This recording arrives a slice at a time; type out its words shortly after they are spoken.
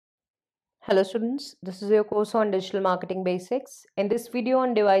Hello students, this is your course on digital marketing basics. In this video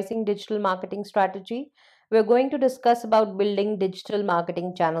on devising digital marketing strategy, we're going to discuss about building digital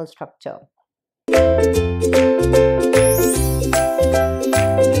marketing channel structure.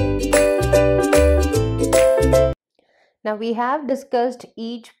 Now we have discussed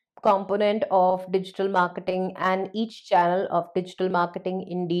each component of digital marketing and each channel of digital marketing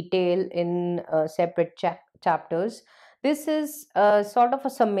in detail in separate chapters. This is sort of a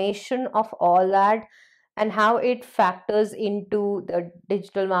summation of all that and how it factors into the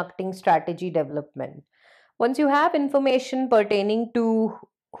digital marketing strategy development. Once you have information pertaining to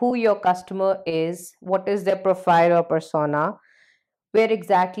who your customer is, what is their profile or persona, where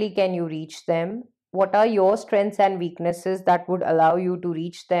exactly can you reach them, what are your strengths and weaknesses that would allow you to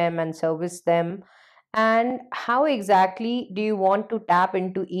reach them and service them, and how exactly do you want to tap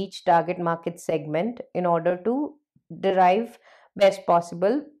into each target market segment in order to derive best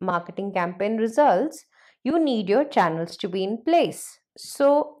possible marketing campaign results. You need your channels to be in place.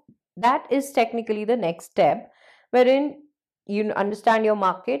 So that is technically the next step, wherein you understand your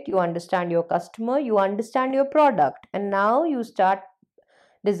market, you understand your customer, you understand your product, and now you start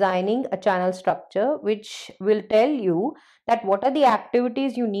designing a channel structure which will tell you that what are the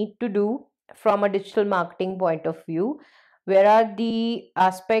activities you need to do from a digital marketing point of view, where are the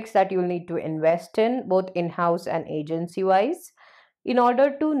aspects that you'll need to invest in both in-house and agency wise in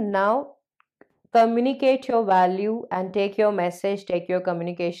order to now communicate your value and take your message, take your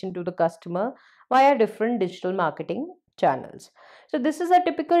communication to the customer via different digital marketing channels. So, this is a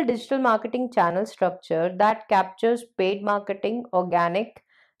typical digital marketing channel structure that captures paid marketing, organic,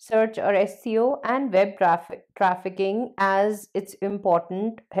 search or SEO, and web trafficking as its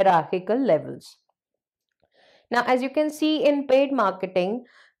important hierarchical levels. Now, as you can see in paid marketing,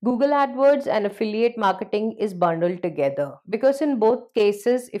 Google AdWords and affiliate marketing is bundled together because in both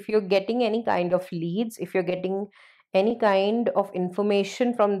cases, if you're getting any kind of leads, if you're getting any kind of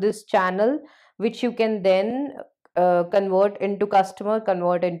information from this channel, which you can then convert into customer,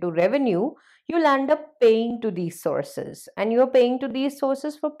 convert into revenue, you'll end up paying to these sources, and you're paying to these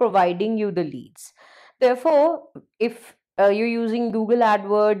sources for providing you the leads. Therefore, if you're using Google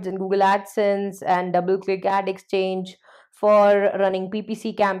AdWords and Google AdSense and DoubleClick Ad Exchange for running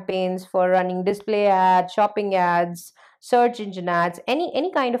PPC campaigns, for running display ads, shopping ads, search engine ads,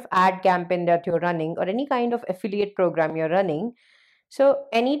 any kind of ad campaign that you're running or any kind of affiliate program you're running. So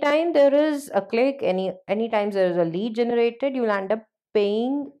anytime there is a click, anytime there is a lead generated, you'll end up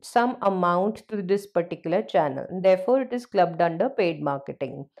paying some amount to this particular channel. And therefore, it is clubbed under paid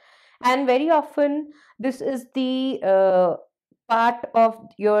marketing. And very often, this is the part of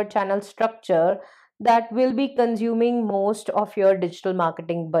your channel structure that will be consuming most of your digital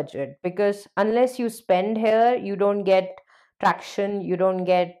marketing budget, because unless you spend here, you don't get traction, you don't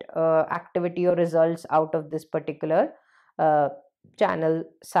get activity or results out of this particular uh, channel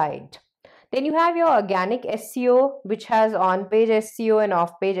side. Then you have your organic SEO, which has on page SEO and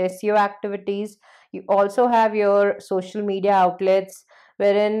off page SEO activities. You also have your social media outlets,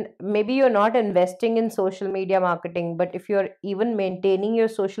 wherein maybe you're not investing in social media marketing, but if you're even maintaining your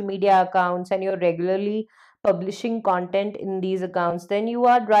social media accounts and you're regularly publishing content in these accounts, then you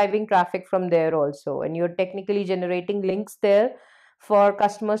are driving traffic from there also, and you're technically generating links there for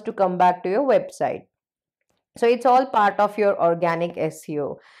customers to come back to your website. So it's all part of your organic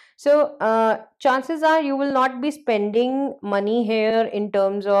SEO. So chances are you will not be spending money here in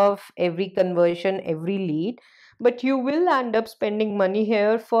terms of every conversion, every lead, but you will end up spending money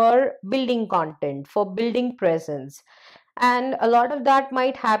here for building content, for building presence. And a lot of that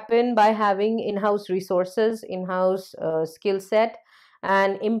might happen by having in-house resources, in-house skill set,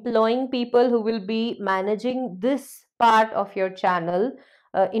 and employing people who will be managing this part of your channel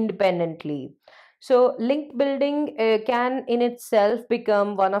independently. So link building can in itself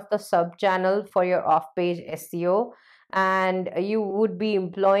become one of the sub channel for your off page SEO, and you would be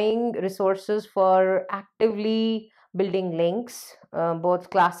employing resources for actively building links, both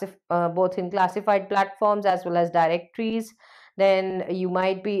in classified platforms as well as directories. Then you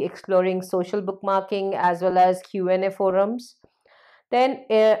might be exploring social bookmarking as well as Q&A forums. Then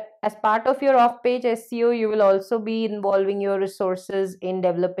as part of your off page SEO, you will also be involving your resources in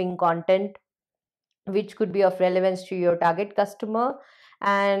developing content which could be of relevance to your target customer.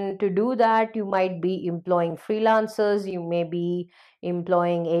 And to do that, you might be employing freelancers, you may be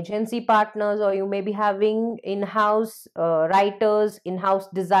employing agency partners, or you may be having in-house writers, in-house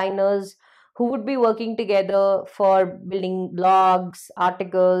designers who would be working together for building blogs,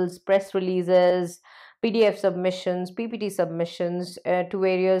 articles, press releases, PDF submissions, PPT submissions to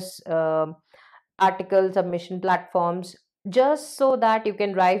various article submission platforms. just so that you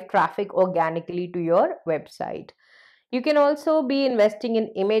can drive traffic organically to your website. You can also be investing in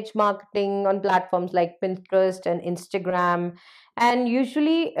image marketing on platforms like Pinterest and Instagram. And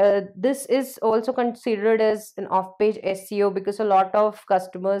usually, this is also considered as an off page SEO because a lot of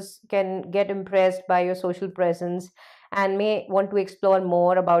customers can get impressed by your social presence and may want to explore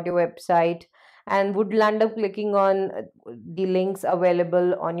more about your website and would land up clicking on the links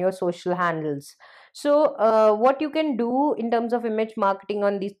available on your social handles. So, what you can do in terms of image marketing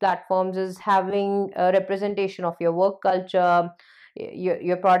on these platforms is having a representation of your work culture,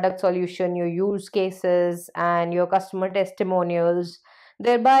 your product solution, your use cases, and your customer testimonials,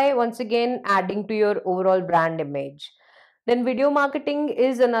 thereby, once again, adding to your overall brand image. Then video marketing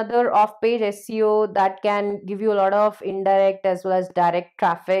is another off-page SEO that can give you a lot of indirect as well as direct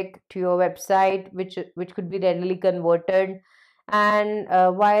traffic to your website, which could be readily converted. And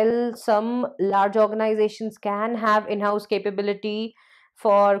while some large organizations can have in-house capability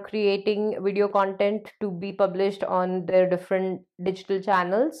for creating video content to be published on their different digital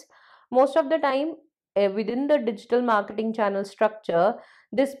channels, most of the time within the digital marketing channel structure,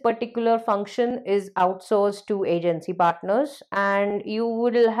 this particular function is outsourced to agency partners, and you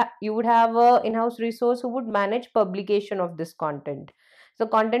would have a in-house resource who would manage publication of this content. So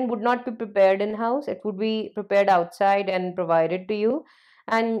content would not be prepared in-house, it would be prepared outside and provided to you,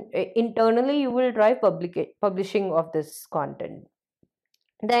 and internally you will drive publishing of this content.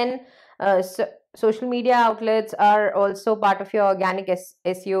 Then social media outlets are also part of your organic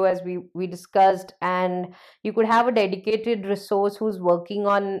SEO, as we discussed, and you could have a dedicated resource who's working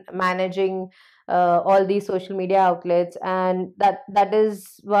on managing all these social media outlets, and that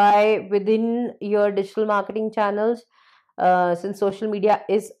is why within your digital marketing channels, since social media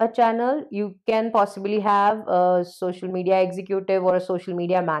is a channel, you can possibly have a social media executive or a social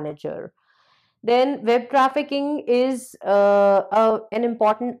media manager. Then, web trafficking is an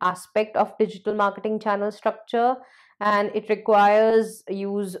important aspect of digital marketing channel structure, and it requires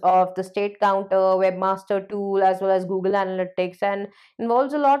use of the state counter, webmaster tool, as well as Google Analytics, and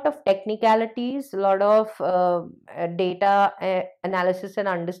involves a lot of technicalities, a lot of data analysis and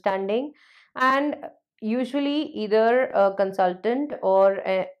understanding. And usually, either a consultant or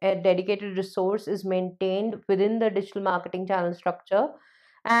a dedicated resource is maintained within the digital marketing channel structure,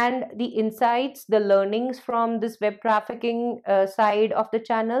 and the insights, the learnings from this web trafficking side of the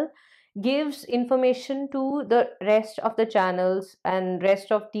channel gives information to the rest of the channels and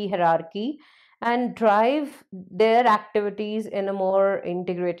rest of the hierarchy, and drive their activities in a more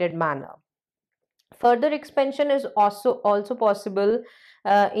integrated manner. Further expansion is also possible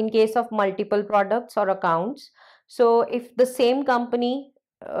in case of multiple products or accounts. So if the same company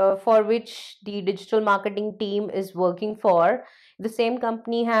for which the digital marketing team is working for, the same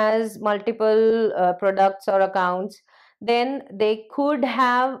company has multiple products or accounts, then they could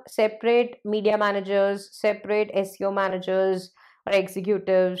have separate media managers, separate SEO managers or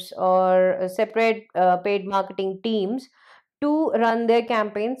executives, or separate paid marketing teams to run their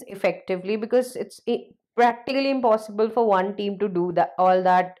campaigns effectively, because practically impossible for one team to do that all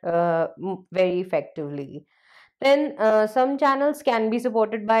that very effectively. Then some channels can be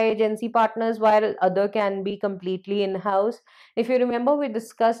supported by agency partners while other can be completely in house. If you remember, we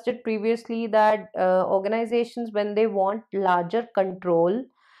discussed it previously that organizations, when they want larger control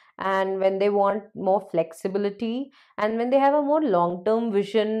and when they want more flexibility and when they have a more long term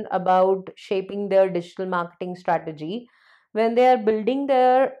vision about shaping their digital marketing strategy, when they are building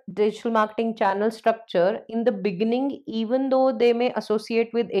their digital marketing channel structure in the beginning, even though they may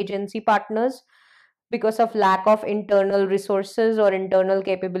associate with agency partners because of lack of internal resources or internal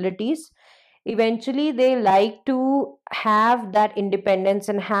capabilities, eventually they like to have that independence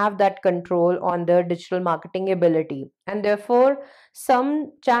and have that control on their digital marketing ability. And therefore,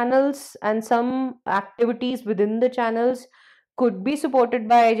 some channels and some activities within the channels could be supported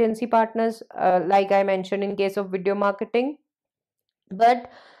by agency partners, like I mentioned in case of video marketing, but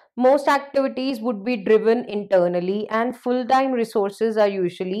most activities would be driven internally, and full time resources are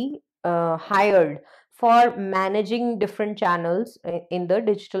usually hired for managing different channels in the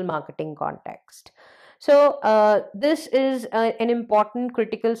digital marketing context. So, this is an important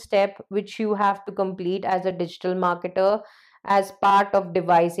critical step which you have to complete as a digital marketer as part of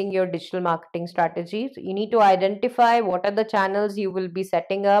devising your digital marketing strategies. You need to identify what are the channels you will be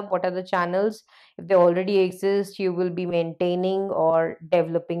setting up, what are the channels, if they already exist, you will be maintaining or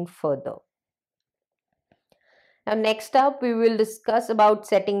developing further. Now, next up, we will discuss about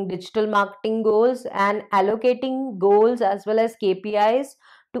setting digital marketing goals and allocating goals as well as KPIs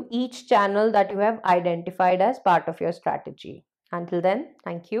to each channel that you have identified as part of your strategy. Until then,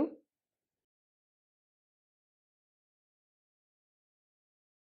 thank you.